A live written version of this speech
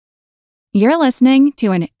You're listening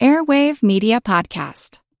to an Airwave Media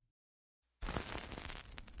Podcast.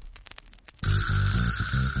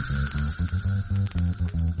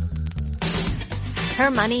 Her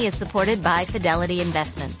Money is supported by Fidelity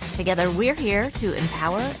Investments. Together, we're here to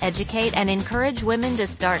empower, educate, and encourage women to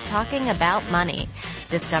start talking about money.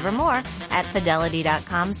 Discover more at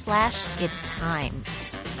fidelity.com/it's time.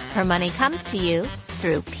 Her Money comes to you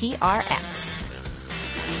through PRX.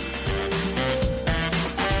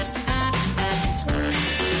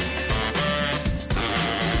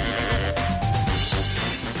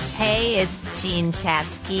 Hey, it's Jean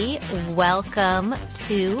Chatzky. Welcome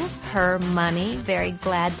to Her Money. Very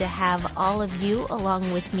glad to have all of you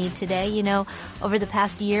along with me today. You know, over the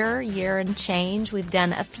past year and change, we've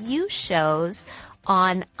done a few shows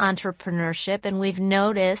on entrepreneurship, and we've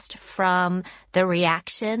noticed from the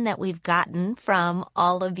reaction that we've gotten from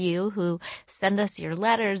all of you who send us your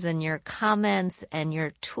letters and your comments and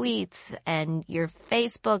your tweets and your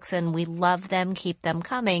Facebooks, and we love them, keep them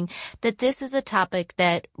coming, that this is a topic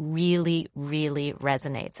that really, really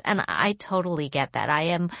resonates. And I totally get that.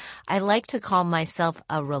 I like to call myself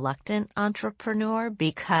a reluctant entrepreneur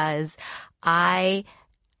because I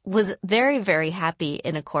was very, very happy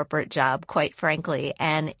in a corporate job, quite frankly,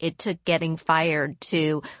 and it took getting fired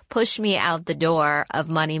to push me out the door of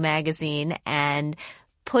Money Magazine and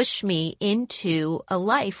push me into a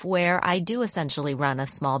life where I do essentially run a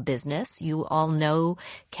small business. You all know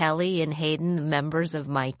Kelly and Hayden, the members of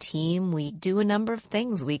my team. We do a number of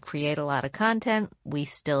things. We create a lot of content. We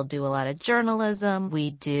still do a lot of journalism. We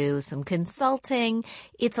do some consulting.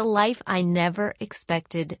 It's a life I never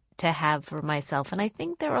expected to have for myself. And I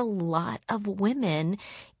think there are a lot of women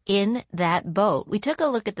in that boat. We took a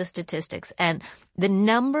look at the statistics, and the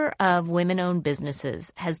number of women-owned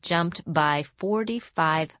businesses has jumped by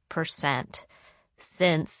 45%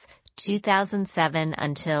 since 2007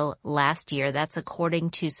 until last year. That's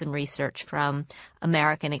according to some research from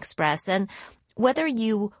American Express. And whether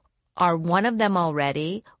you are one of them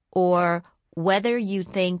already or whether you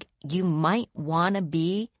think you might want to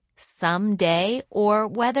be someday, or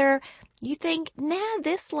whether you think, nah,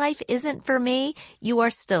 this life isn't for me, you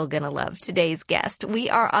are still going to love today's guest.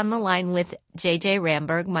 We are on the line with JJ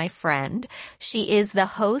Ramberg, my friend. She is the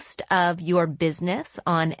host of Your Business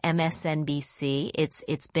on MSNBC.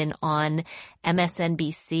 It's been on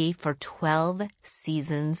MSNBC for 12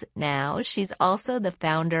 seasons now. She's also the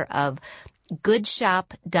founder of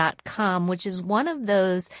goodshop.com, which is one of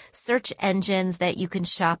those search engines that you can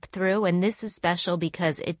shop through. And this is special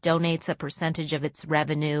because it donates a percentage of its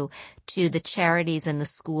revenue to the charities and the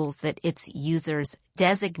schools that its users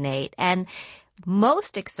designate. And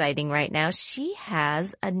most exciting right now, she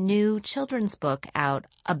has a new children's book out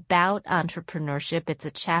about entrepreneurship. It's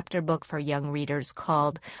a chapter book for young readers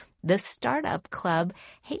called The Startup Club.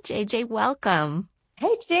 Hey, JJ, welcome.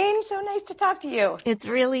 Hey, Jane. So nice to talk to you. It's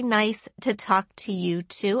really nice to talk to you,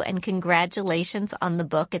 too, and congratulations on the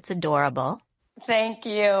book. It's adorable. Thank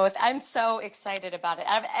you. I'm so excited about it.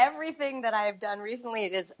 Out of everything that I've done recently,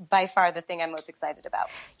 it is by far the thing I'm most excited about.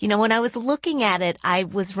 You know, when I was looking at it, I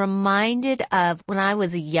was reminded of when I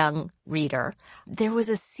was a young reader. There was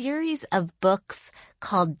a series of books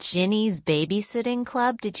called Ginny's Babysitting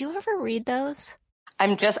Club. Did you ever read those?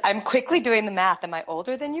 I'm quickly doing the math. Am I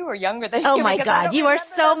older than you or younger than you? Oh my God, you are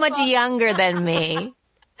so much younger than me.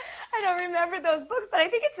 I don't remember those books, but I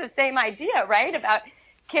think it's the same idea, right? About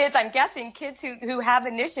kids, I'm guessing kids who have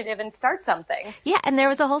initiative and start something. Yeah, and there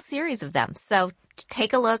was a whole series of them. So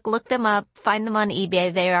take a look them up, find them on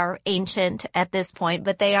eBay. They are ancient at this point,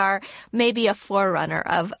 but they are maybe a forerunner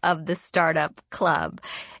of the Startup Club.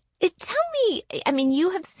 Tell me, I mean,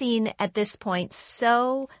 you have seen at this point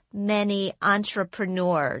so many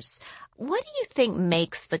entrepreneurs. What do you think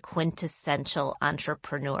makes the quintessential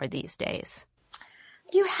entrepreneur these days?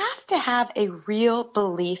 You have to have a real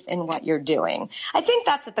belief in what you're doing. I think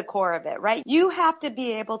that's at the core of it, right? You have to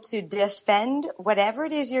be able to defend whatever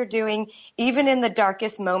it is you're doing, even in the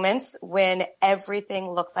darkest moments when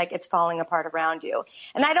everything looks like it's falling apart around you.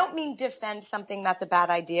 And I don't mean defend something that's a bad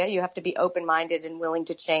idea. You have to be open-minded and willing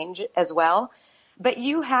to change as well. But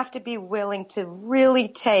you have to be willing to really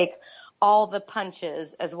take all the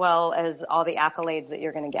punches as well as all the accolades that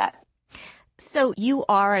you're going to get. So you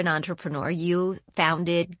are an entrepreneur. You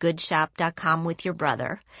founded goodshop.com with your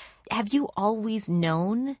brother. Have you always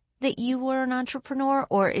known that you were an entrepreneur,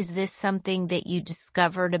 or is this something that you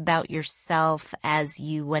discovered about yourself as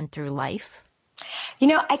you went through life? You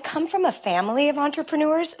know, I come from a family of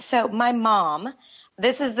entrepreneurs. So my mom,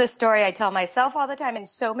 this is the story I tell myself all the time, and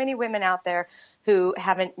so many women out there who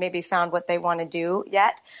haven't maybe found what they want to do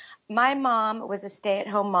yet. My mom was a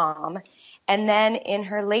stay-at-home mom, And then in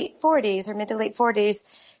her late 40s, her mid to late 40s,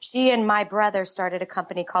 she and my brother started a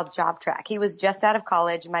company called Job Track. He was just out of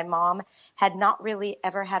college. My mom had not really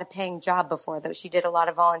ever had a paying job before, though she did a lot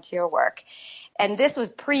of volunteer work. And this was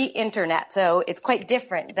pre-internet, so it's quite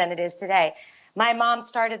different than it is today. My mom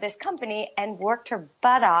started this company and worked her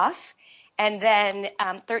butt off, and then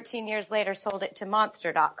 13 years later sold it to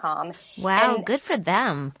Monster.com. Wow, And good for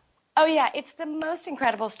them. oh, yeah, it's the most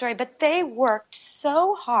incredible story, but they worked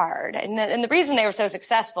so hard. And the reason they were so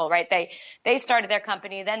successful, right, they started their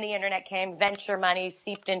company, then the internet came, venture money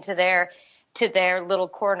seeped into their little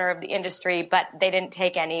corner of the industry, but they didn't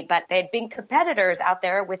take any. But they had been competitors out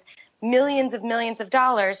there with millions of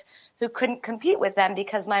dollars who couldn't compete with them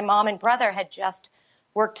because my mom and brother had just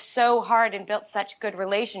worked so hard and built such good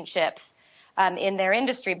relationships in their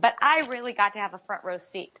industry. But I really got to have a front row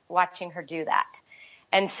seat watching her do that.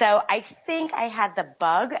 And so I think I had the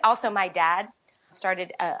bug. Also, my dad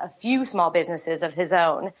started a few small businesses of his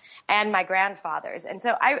own and my grandfather's. And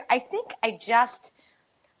so I think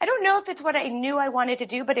I don't know if it's what I knew I wanted to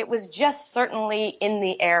do, but it was just certainly in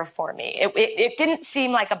the air for me. It didn't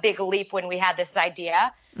seem like a big leap when we had this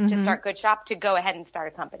idea to start Good Shop to go ahead and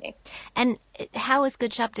start a company. And how is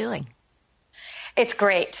Good Shop doing? It's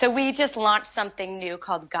great. So we just launched something new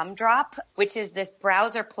called Gumdrop, which is this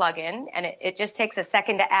browser plugin, and it just takes a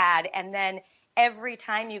second to add. And then every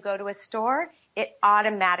time you go to a store, it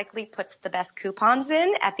automatically puts the best coupons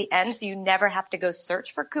in at the end, so you never have to go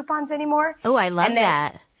search for coupons anymore. Oh, I love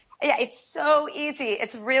that. Yeah, it's so easy.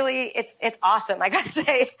 It's really, it's awesome, I gotta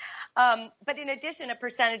say. But in addition, a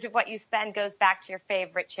percentage of what you spend goes back to your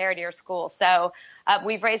favorite charity or school. So,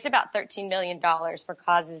 we've raised about $13 million for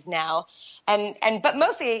causes now. But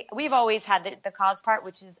mostly we've always had the cause part,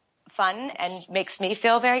 which is fun and makes me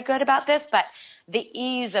feel very good about this. But the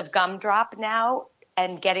ease of Gumdrop now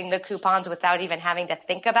and getting the coupons without even having to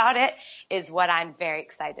think about it is what I'm very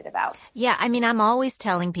excited about. Yeah, I mean, I'm always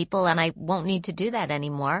telling people, and I won't need to do that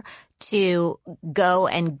anymore, to go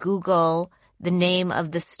and Google the name of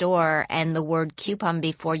the store and the word coupon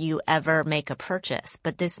before you ever make a purchase.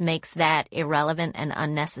 But this makes that irrelevant and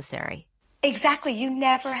unnecessary. Exactly. You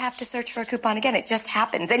never have to search for a coupon again. It just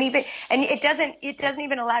happens. And it doesn't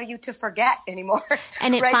even allow you to forget anymore.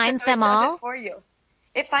 And it right? finds so them it does all? it for you.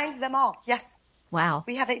 It finds them all. Yes. Wow.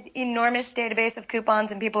 We have an enormous database of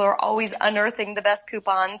coupons, and people are always unearthing the best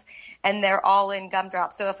coupons, and they're all in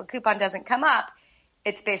Gumdrop. So if a coupon doesn't come up,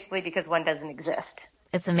 it's basically because one doesn't exist.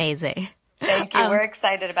 It's amazing. Thank you. We're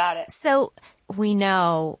excited about it. So we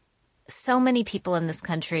know so many people in this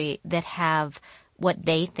country that have what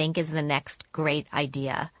they think is the next great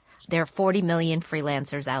idea. There are 40 million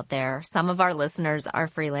freelancers out there. Some of our listeners are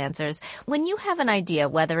freelancers. When you have an idea,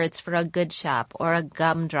 whether it's for a Good Shop or a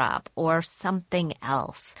Gumdrop or something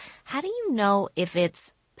else, how do you know if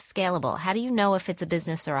it's scalable? How do you know if it's a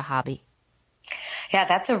business or a hobby? Yeah,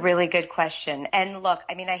 that's a really good question. And look,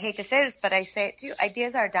 I mean, I hate to say this, but I say it too.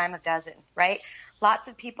 Ideas are a dime a dozen, right? Lots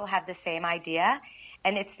of people have the same idea,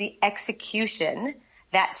 and it's the execution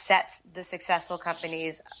that sets the successful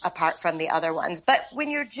companies apart from the other ones. But when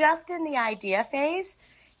you're just in the idea phase,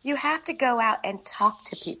 you have to go out and talk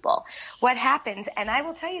to people. What happens, and I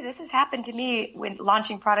will tell you, this has happened to me when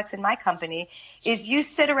launching products in my company, is you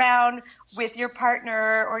sit around with your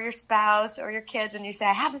partner or your spouse or your kids and you say,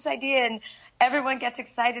 I have this idea, and everyone gets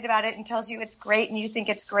excited about it and tells you it's great and you think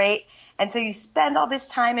it's great. And so you spend all this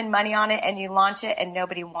time and money on it and you launch it and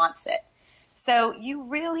nobody wants it. So you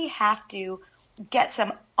really have to get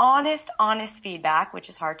some honest feedback, which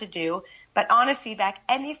is hard to do, but honest feedback.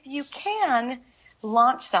 And if you can,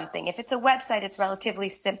 launch something. If it's a website, it's relatively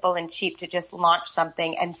simple and cheap to just launch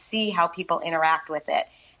something and see how people interact with it.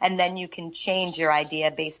 And then you can change your idea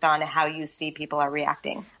based on how you see people are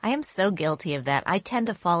reacting. I am so guilty of that. I tend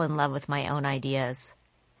to fall in love with my own ideas.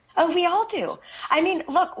 Oh, we all do. I mean,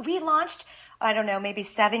 look, we launched, I don't know, maybe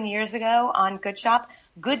 7 years ago on Good Shop,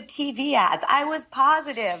 good TV ads. I was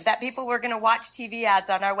positive that people were going to watch TV ads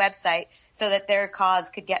on our website so that their cause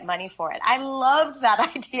could get money for it. I loved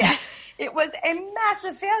that idea. It was a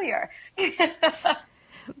massive failure.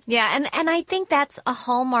 Yeah, and I think that's a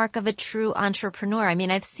hallmark of a true entrepreneur. I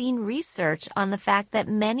mean, I've seen research on the fact that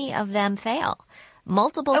many of them fail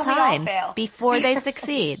multiple times before they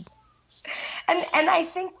succeed. And I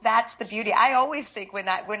think that's the beauty. I always think when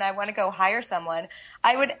I want to go hire someone,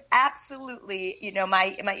 I would absolutely,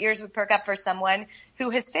 my ears would perk up for someone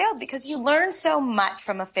who has failed, because you learn so much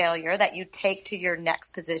from a failure that you take to your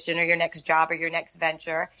next position or your next job or your next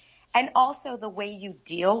venture. And also the way you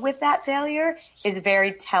deal with that failure is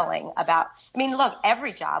very telling about, I mean, look,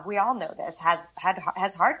 every job, we all know this, has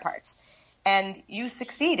hard parts. And you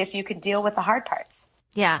succeed if you can deal with the hard parts.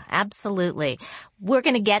 Yeah, absolutely. We're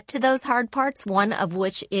going to get to those hard parts, one of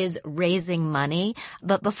which is raising money.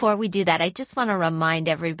 But before we do that, I just want to remind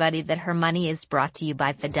everybody that Her Money is brought to you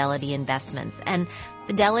by Fidelity Investments. And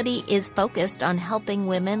Fidelity is focused on helping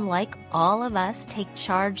women like all of us take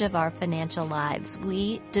charge of our financial lives.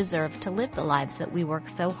 We deserve to live the lives that we work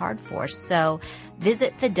so hard for. So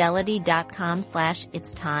visit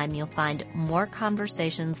fidelity.com/it's time. You'll find more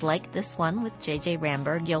conversations like this one with JJ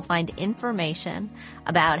Ramberg. You'll find information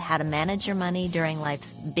about how to manage your money during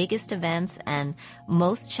life's biggest events and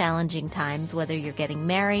most challenging times, whether you're getting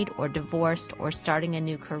married or divorced or starting a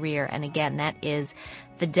new career. And again, that is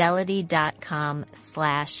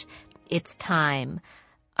fidelity.com/it's time.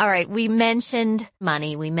 All right. We mentioned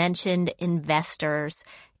money. We mentioned investors.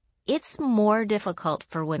 It's more difficult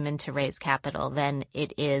for women to raise capital than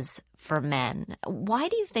it is for men. Why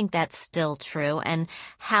do you think that's still true? And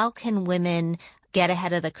how can women get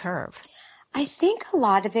ahead of the curve? I think a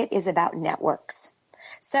lot of it is about networks.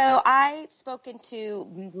 So I've spoken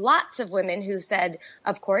to lots of women who said,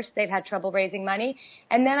 of course, they've had trouble raising money.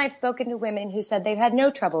 And then I've spoken to women who said they've had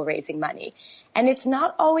no trouble raising money. And it's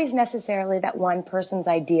not always necessarily that one person's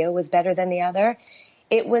idea was better than the other.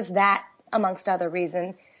 It was that, amongst other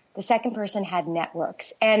reasons, the second person had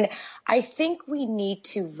networks. And I think we need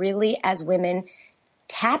to really, as women,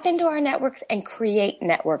 tap into our networks and create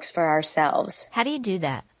networks for ourselves. How do you do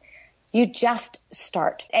that? You just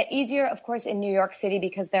start. Easier, of course, in New York City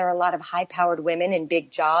because there are a lot of high-powered women in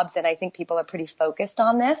big jobs, and I think people are pretty focused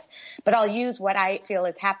on this. But I'll use what I feel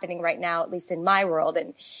is happening right now, at least in my world,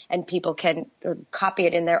 and people can copy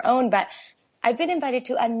it in their own. But I've been invited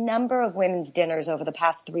to a number of women's dinners over the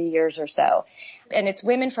past 3 years or so. And it's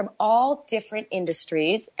women from all different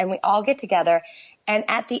industries, and we all get together. And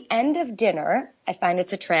at the end of dinner, I find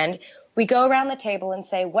it's a trend, we go around the table and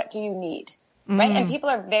say, what do you need? Right? And people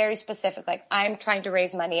are very specific, like, I'm trying to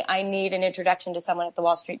raise money. I need an introduction to someone at the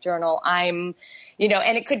Wall Street Journal. And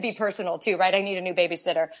it could be personal too, right? I need a new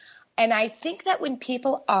babysitter. And I think that when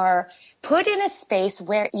people are put in a space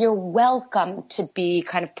where you're welcome to be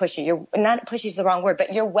kind of pushy, not pushy is the wrong word,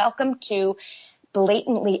 but you're welcome to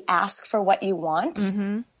blatantly ask for what you want.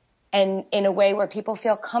 Mm-hmm. And in a way where people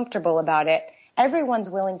feel comfortable about it, everyone's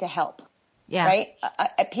willing to help. Yeah. Right?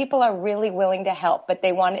 People are really willing to help, but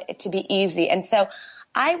they want it to be easy. And so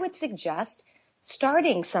I would suggest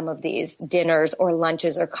starting some of these dinners or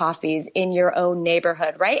lunches or coffees in your own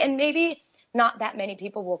neighborhood, right? And maybe not that many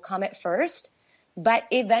people will come at first, but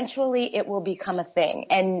eventually it will become a thing.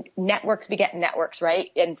 And networks beget networks,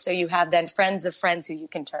 right? And so you have then friends of friends who you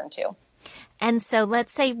can turn to. And so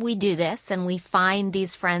let's say we do this and we find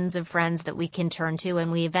these friends of friends that we can turn to,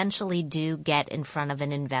 and we eventually do get in front of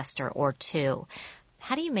an investor or two.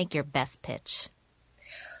 How do you make your best pitch?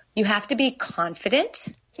 You have to be confident.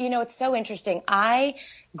 It's so interesting. I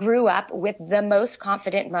grew up with the most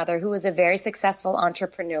confident mother who was a very successful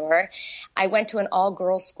entrepreneur. I went to an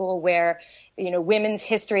all-girls school where, Women's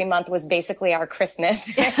History Month was basically our Christmas.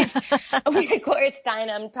 We had Gloria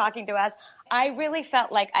Steinem talking to us. I really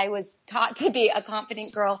felt like I was taught to be a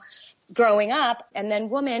confident girl growing up and then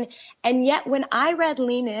woman. And yet when I read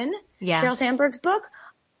Lean In, Sheryl Sandberg's book,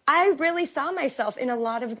 I really saw myself in a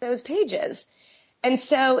lot of those pages. And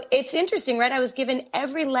so it's interesting, right? I was given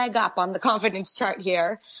every leg up on the confidence chart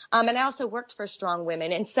here. And I also worked for strong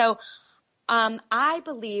women. And so I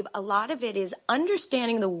believe a lot of it is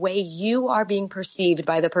understanding the way you are being perceived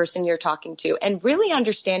by the person you're talking to and really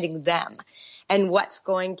understanding them and what's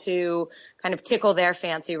going to kind of tickle their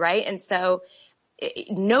fancy, right? And so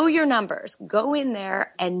know your numbers. Go in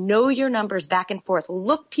there and know your numbers back and forth.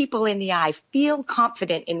 Look people in the eye. Feel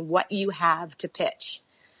confident in what you have to pitch.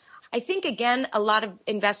 I think, again, a lot of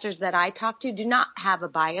investors that I talk to do not have a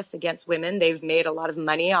bias against women. They've made a lot of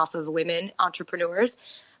money off of women entrepreneurs.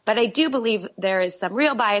 But I do believe there is some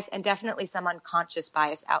real bias and definitely some unconscious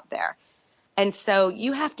bias out there. And so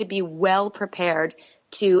you have to be well prepared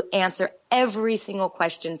to answer every single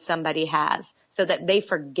question somebody has so that they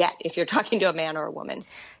forget if you're talking to a man or a woman.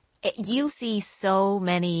 You see so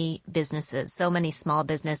many businesses, so many small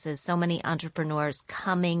businesses, so many entrepreneurs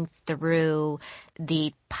coming through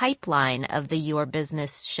the pipeline of the Your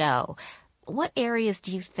Business show. What areas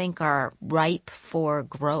do you think are ripe for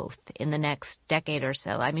growth in the next decade or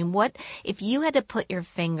so? I mean, if you had to put your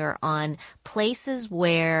finger on places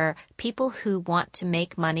where people who want to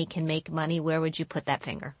make money can make money, where would you put that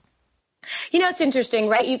finger? It's interesting,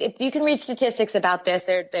 right? You can read statistics about this.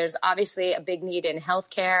 There's obviously a big need in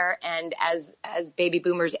healthcare, and as baby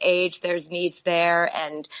boomers age, there's needs there,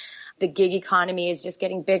 and the gig economy is just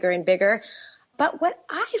getting bigger and bigger. But what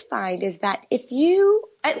I find is that if you,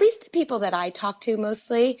 at least the people that I talk to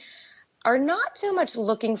mostly, are not so much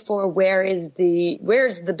looking for where's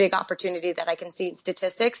the big opportunity that I can see in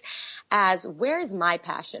statistics as where is my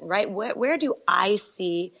passion, right? Where do I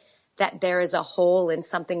see that there is a hole in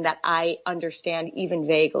something that I understand even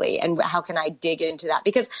vaguely, and how can I dig into that?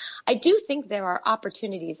 Because I do think there are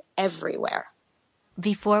opportunities everywhere.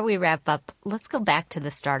 Before we wrap up, let's go back to the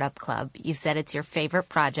Startup Club. You said it's your favorite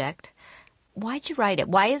project. Why'd you write it?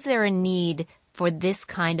 Why is there a need for this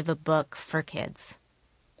kind of a book for kids?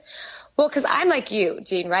 Well, because I'm like you,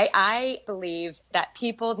 Jean, right? I believe that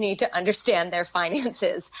people need to understand their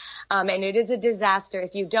finances. And it is a disaster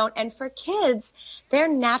if you don't. And for kids, they're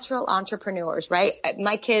natural entrepreneurs, right?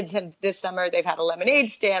 My kids have this summer, they've had a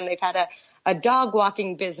lemonade stand. They've had a dog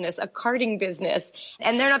walking business, a karting business.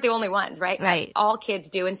 And they're not the only ones, right? Right. All kids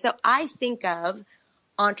do. And so I think of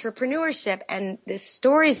entrepreneurship and the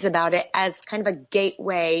stories about it as kind of a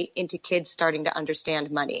gateway into kids starting to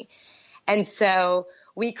understand money. And so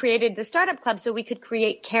we created the Startup Club so we could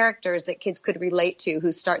create characters that kids could relate to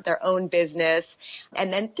who start their own business.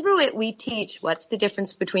 And then through it, we teach what's the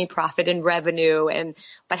difference between profit and revenue and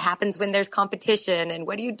what happens when there's competition and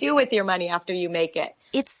what do you do with your money after you make it.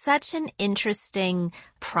 It's such an interesting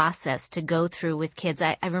process to go through with kids.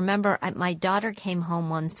 I remember my daughter came home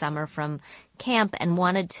one summer from camp and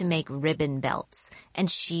wanted to make ribbon belts.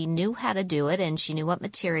 And she knew how to do it and she knew what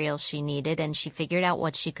material she needed and she figured out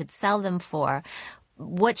what she could sell them for.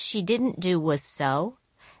 What she didn't do was sew.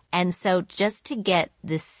 And so just to get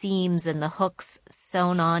the seams and the hooks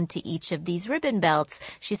sewn on to each of these ribbon belts,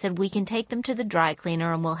 she said, we can take them to the dry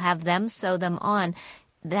cleaner and we'll have them sew them on.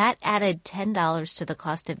 That added $10 to the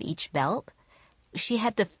cost of each belt. She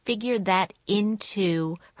had to figure that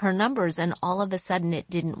into her numbers, and all of a sudden it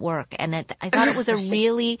didn't work. And I thought it was a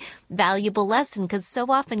really valuable lesson because so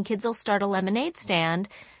often kids will start a lemonade stand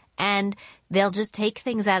and they'll just take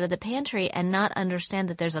things out of the pantry and not understand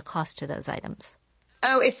that there's a cost to those items.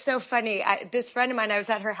 Oh, it's so funny. This friend of mine, I was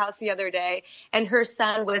at her house the other day, and her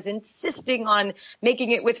son was insisting on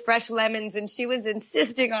making it with fresh lemons, and she was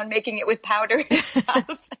insisting on making it with powdered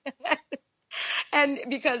stuff. And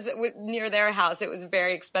because near their house, it was a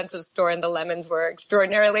very expensive store and the lemons were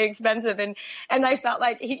extraordinarily expensive. And I felt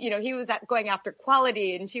like he was going after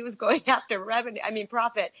quality and she was going after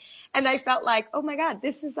profit. And I felt like, oh my God,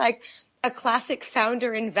 this is like a classic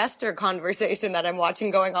founder investor conversation that I'm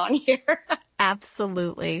watching going on here.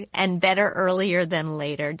 Absolutely. And better earlier than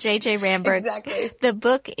later. JJ Ramberg. Exactly. The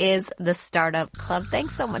book is The Startup Club.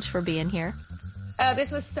 Thanks so much for being here.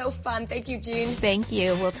 This was so fun. Thank you, Jean. Thank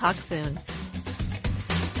you. We'll talk soon.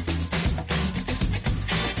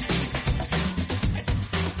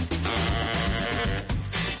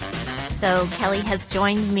 So Kelly has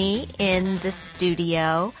joined me in the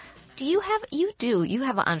studio. You have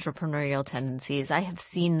entrepreneurial tendencies. I have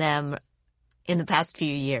seen them in the past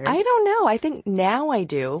few years. I don't know. I think now I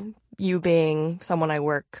do. You being someone I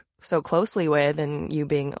work so closely with and you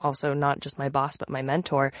being also not just my boss but my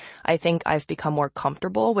mentor, I think I've become more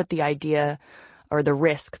comfortable with the idea or the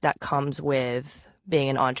risk that comes with being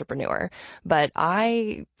an entrepreneur. But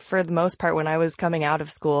for the most part, when I was coming out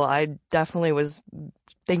of school, I definitely was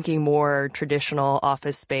thinking more traditional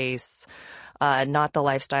office space, not the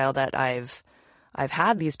lifestyle that I've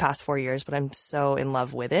had these past 4 years, but I'm so in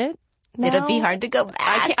love with it. It'd be hard to go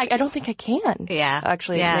back. I don't think I can. Yeah.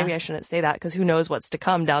 Actually, yeah. Maybe I shouldn't say that because who knows what's to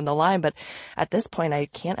come down the line. But at this point, I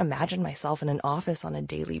can't imagine myself in an office on a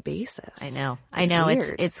daily basis. I know.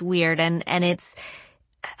 Weird. It's weird. And it's,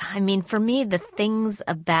 for me, the things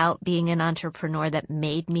about being an entrepreneur that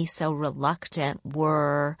made me so reluctant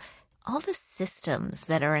were all the systems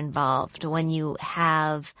that are involved when you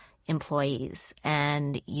have employees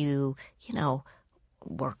and you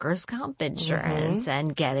workers' comp insurance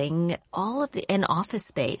and getting all of an office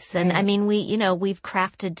space. And we've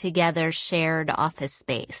crafted together shared office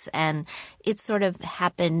space and it sort of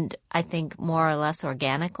happened, I think, more or less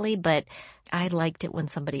organically, but I liked it when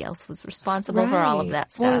somebody else was responsible for all of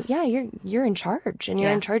that stuff. Well, yeah, you're in charge and you're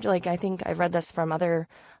in charge. Like, I think I've read this from other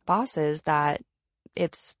bosses that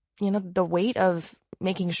it's, the weight of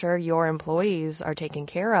making sure your employees are taken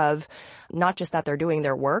care of, not just that they're doing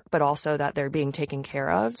their work, but also that they're being taken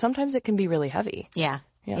care of. Sometimes it can be really heavy. Yeah,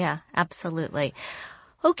 absolutely.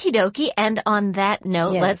 Okie dokie. And on that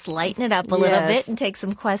note, let's lighten it up a little bit and take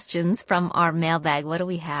some questions from our mailbag. What do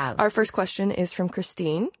we have? Our first question is from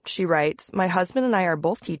Christine. She writes, my husband and I are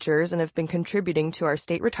both teachers and have been contributing to our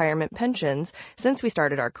state retirement pensions since we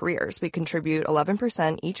started our careers. We contribute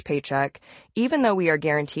 11% each paycheck. Even though we are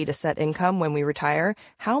guaranteed a set income when we retire,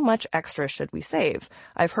 how much extra should we save?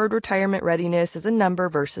 I've heard retirement readiness is a number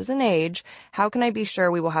versus an age. How can I be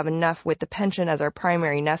sure we will have enough with the pension as our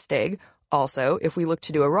primary nest egg? Also, if we look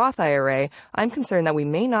to do a Roth IRA, I'm concerned that we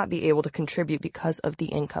may not be able to contribute because of the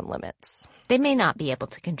income limits. They may not be able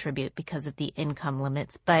to contribute because of the income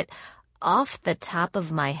limits, but off the top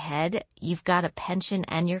of my head, you've got a pension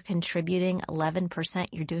and you're contributing 11%,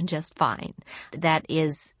 you're doing just fine. That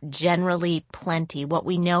is generally plenty. What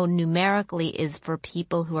we know numerically is for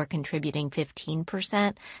people who are contributing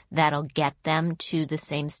 15%, that'll get them to the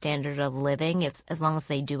same standard of living as long as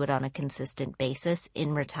they do it on a consistent basis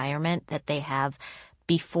in retirement that they have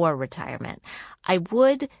before retirement. I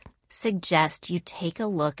would suggest you take a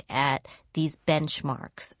look at these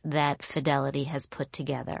benchmarks that Fidelity has put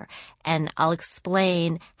together. And I'll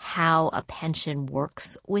explain how a pension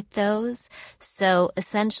works with those. So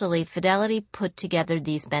essentially, Fidelity put together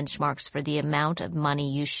these benchmarks for the amount of money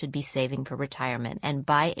you should be saving for retirement. And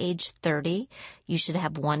by age 30, you should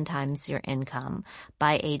have 1 times your income.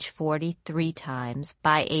 By age 40, 3 times.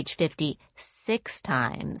 By age 50, 6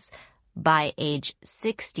 times. By age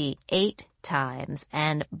 60, 8 times,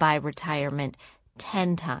 and by retirement,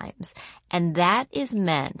 10 times. And that is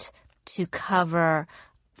meant to cover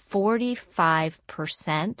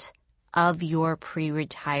 45% of your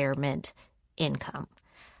pre-retirement income.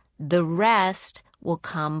 The rest will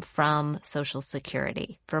come from Social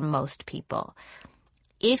Security for most people.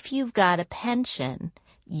 If you've got a pension,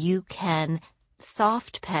 you can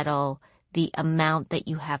soft pedal the amount that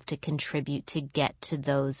you have to contribute to get to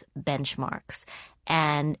those benchmarks.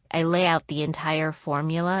 And I lay out the entire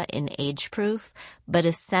formula in Age Proof, but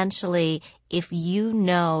essentially, if you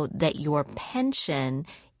know that your pension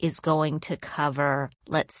is going to cover,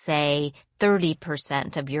 let's say,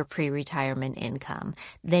 30% of your pre-retirement income,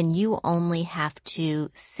 then you only have to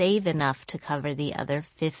save enough to cover the other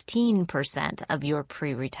 15% of your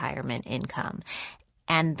pre-retirement income.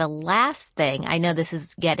 And the last thing, I know this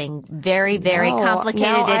is getting very, very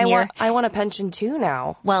complicated. I want a pension too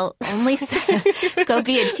now. Well, only go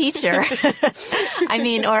be a teacher. I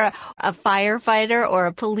mean, or a firefighter or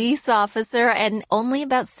a police officer. And only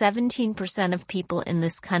about 17% of people in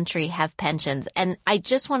this country have pensions. And I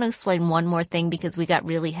just want to explain one more thing because we got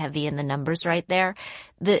really heavy in the numbers right there.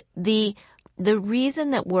 The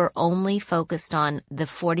reason that we're only focused on the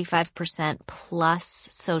 45% plus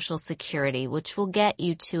Social Security, which will get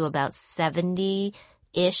you to about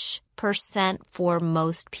 70-ish% for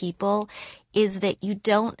most people, is that you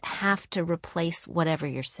don't have to replace whatever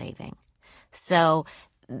you're saving. So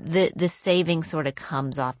the saving sort of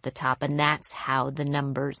comes off the top, and that's how the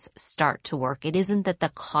numbers start to work. It isn't that the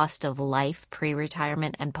cost of life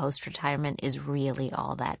pre-retirement and post-retirement is really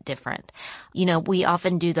all that different. You know, we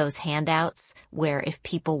often do those handouts where if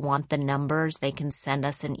people want the numbers, they can send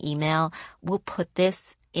us an email. We'll put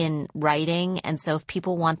this in writing. And so if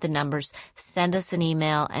people want the numbers, send us an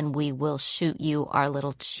email and we will shoot you our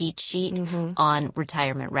little cheat sheet on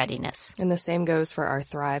retirement readiness. And the same goes for our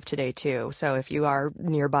Thrive Today too. So if you are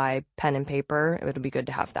nearby, pen and paper, it'll be good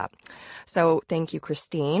to have that. So thank you,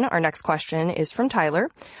 Christine. Our next question is from Tyler.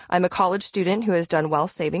 I'm a college student who has done well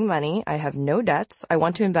saving money. I have no debts. I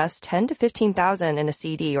want to invest $10,000 to $15,000 in a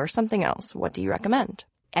CD or something else. What do you recommend?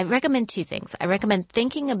 I recommend 2 things. I recommend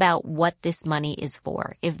thinking about what this money is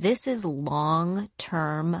for. If this is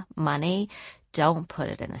long-term money, don't put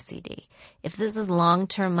it in a CD. If this is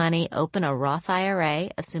long-term money, open a Roth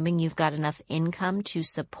IRA, assuming you've got enough income to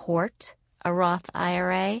support a Roth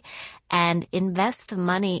IRA, and invest the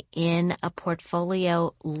money in a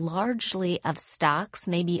portfolio largely of stocks,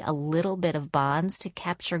 maybe a little bit of bonds to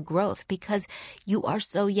capture growth because you are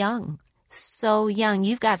so young. So young.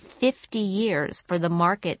 You've got 50 years for the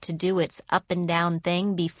market to do its up and down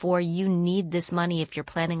thing before you need this money if you're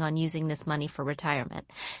planning on using this money for retirement.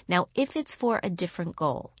 Now, if it's for a different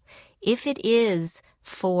goal, if it is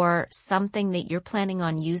for something that you're planning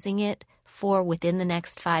on using it for within the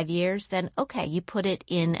next 5 years, then okay, you put it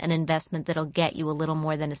in an investment that'll get you a little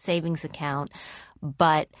more than a savings account,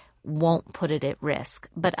 but won't put it at risk.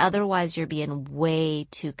 But otherwise, you're being way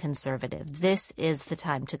too conservative. This is the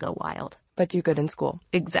time to go wild. But do good in school.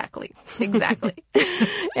 Exactly.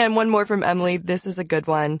 And one more from Emily. This is a good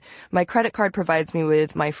one. My credit card provides me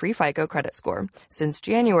with my free FICO credit score. Since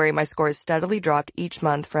January, my score has steadily dropped each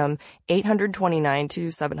month from 829 to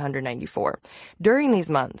 794. During these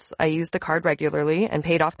months, I used the card regularly and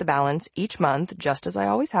paid off the balance each month, just as I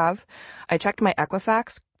always have. I checked my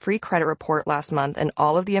Equifax free credit report last month, and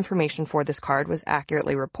all of the information for this card was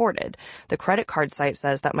accurately reported. The credit card site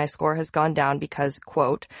says that my score has gone down because,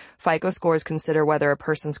 quote, FICO scores consider whether a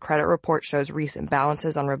person's credit report shows recent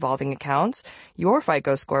balances on revolving accounts. Your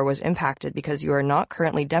FICO score was impacted because you are not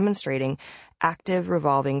currently demonstrating active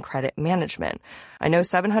revolving credit management. I know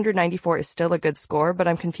 794 is still a good score, but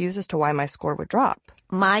I'm confused as to why my score would drop.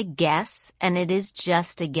 my guess, and it is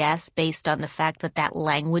just a guess based on the fact that that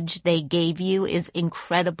language they gave you is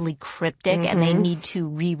incredibly cryptic and they need to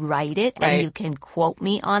rewrite it, and you can quote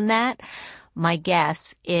me on that. My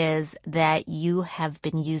guess is that you have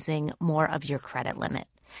been using more of your credit limit.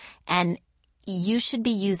 And you should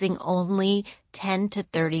be using only 10 to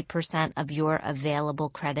 30% of your available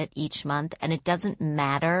credit each month, and it doesn't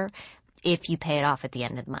matter if you pay it off at the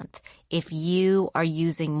end of the month. If you are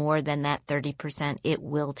using more than that 30%, it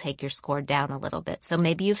will take your score down a little bit. So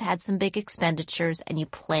maybe you've had some big expenditures and you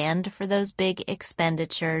planned for those big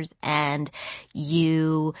expenditures and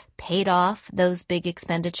you paid off those big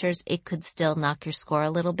expenditures. It could still knock your score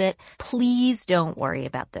a little bit. Please don't worry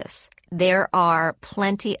about this. There are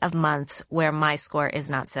plenty of months where my score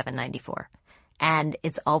is not 794. And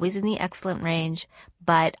it's always in the excellent range,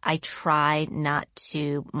 but I try not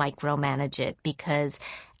to micromanage it because,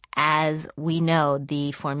 as we know,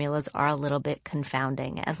 the formulas are a little bit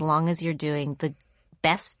confounding. As long as you're doing the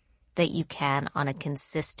best that you can on a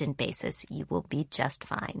consistent basis, you will be just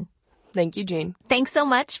fine. Thank you, Jean. Thanks so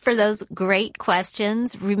much for those great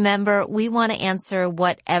questions. Remember, we want to answer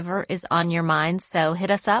whatever is on your mind. So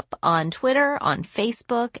hit us up on Twitter, on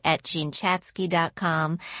Facebook at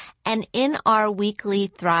jeanchatsky.com. And in our weekly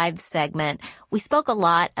Thrive segment, we spoke a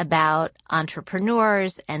lot about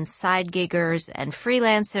entrepreneurs and side giggers and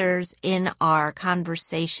freelancers in our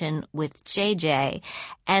conversation with JJ.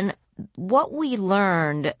 And what we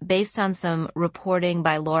learned based on some reporting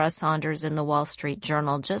by Laura Saunders in the Wall Street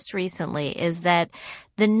Journal just recently is that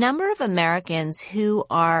the number of Americans who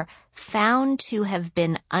are found to have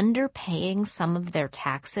been underpaying some of their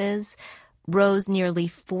taxes rose nearly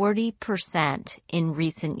 40% in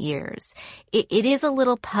recent years. It is a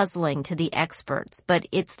little puzzling to the experts, but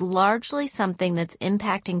it's largely something that's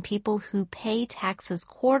impacting people who pay taxes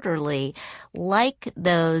quarterly, like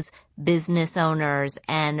those business owners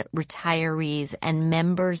and retirees and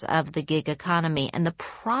members of the gig economy. And the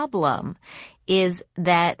problem is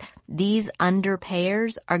that these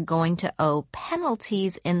underpayers are going to owe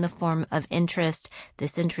penalties in the form of interest.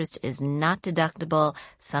 This interest is not deductible.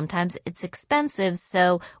 Sometimes it's expensive.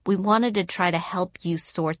 So we wanted to try to help you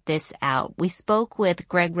sort this out. We spoke with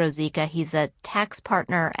Greg Rosica. He's a tax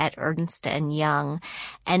partner at Ernst & Young.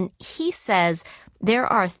 And he says there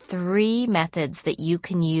are 3 methods that you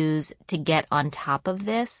can use to get on top of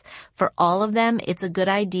this. For all of them, it's a good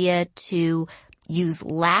idea to use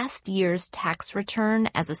last year's tax return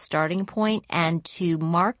as a starting point and to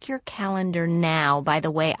mark your calendar now. By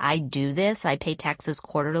the way, I do this. I pay taxes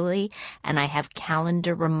quarterly and I have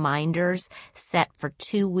calendar reminders set for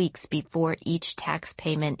 2 weeks before each tax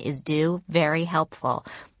payment is due. Very helpful.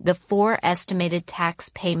 The 4 estimated tax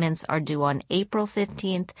payments are due on April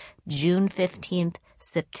 15th, June 15th,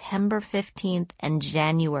 September 15th, and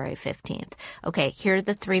January 15th. Okay, here are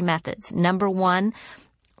the 3 methods. Number 1,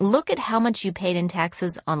 look at how much you paid in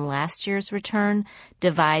taxes on last year's return.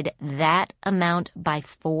 Divide that amount by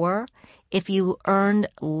 4. If you earned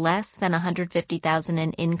less than $150,000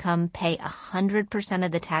 in income, pay 100%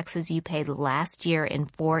 of the taxes you paid last year in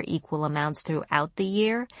 4 equal amounts throughout the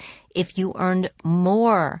year. If you earned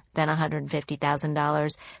more than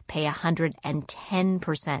 $150,000, pay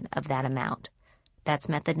 110% of that amount. That's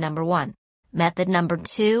method number 1. Method number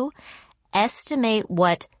 2, estimate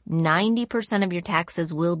what 90% of your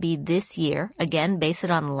taxes will be this year. Again, base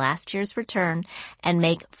it on last year's return and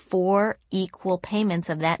make 4 equal payments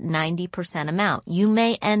of that 90% amount. You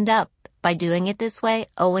may end up, by doing it this way,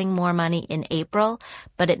 owing more money in April,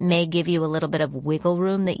 but it may give you a little bit of wiggle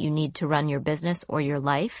room that you need to run your business or your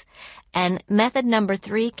life. And method number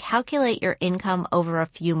 3, calculate your income over a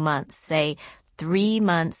few months. Say 3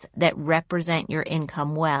 months that represent your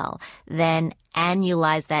income well, then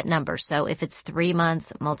annualize that number. So if it's 3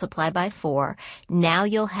 months, multiply by 4. Now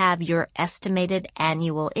you'll have your estimated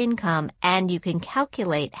annual income and you can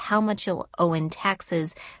calculate how much you'll owe in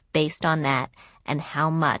taxes based on that and how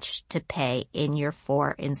much to pay in your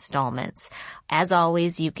 4 installments. As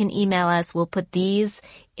always, you can email us. We'll put these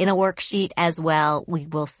in a worksheet as well. We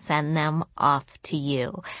will send them off to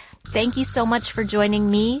you. Thank you so much for joining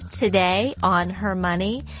me today on Her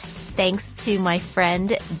Money. Thanks to my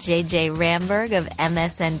friend JJ Ramberg of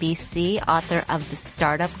MSNBC, author of The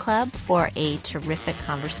Startup Club, for a terrific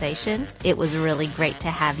conversation. It was really great to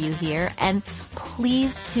have you here. And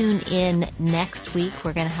please tune in next week.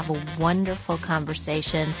 We're going to have a wonderful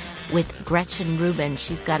conversation with Gretchen Rubin.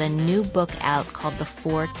 She's got a new book out called The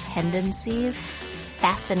 4 Tendencies.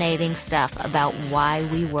 fascinating stuff about why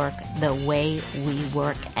we work the way we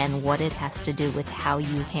work and what it has to do with how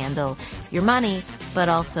you handle your money, but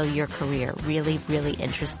also your career. Really, really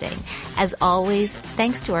interesting. As always,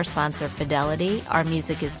 thanks to our sponsor, Fidelity. Our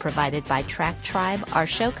music is provided by Track Tribe. Our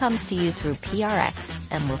show comes to you through PRX,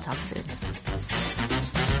 and we'll talk soon.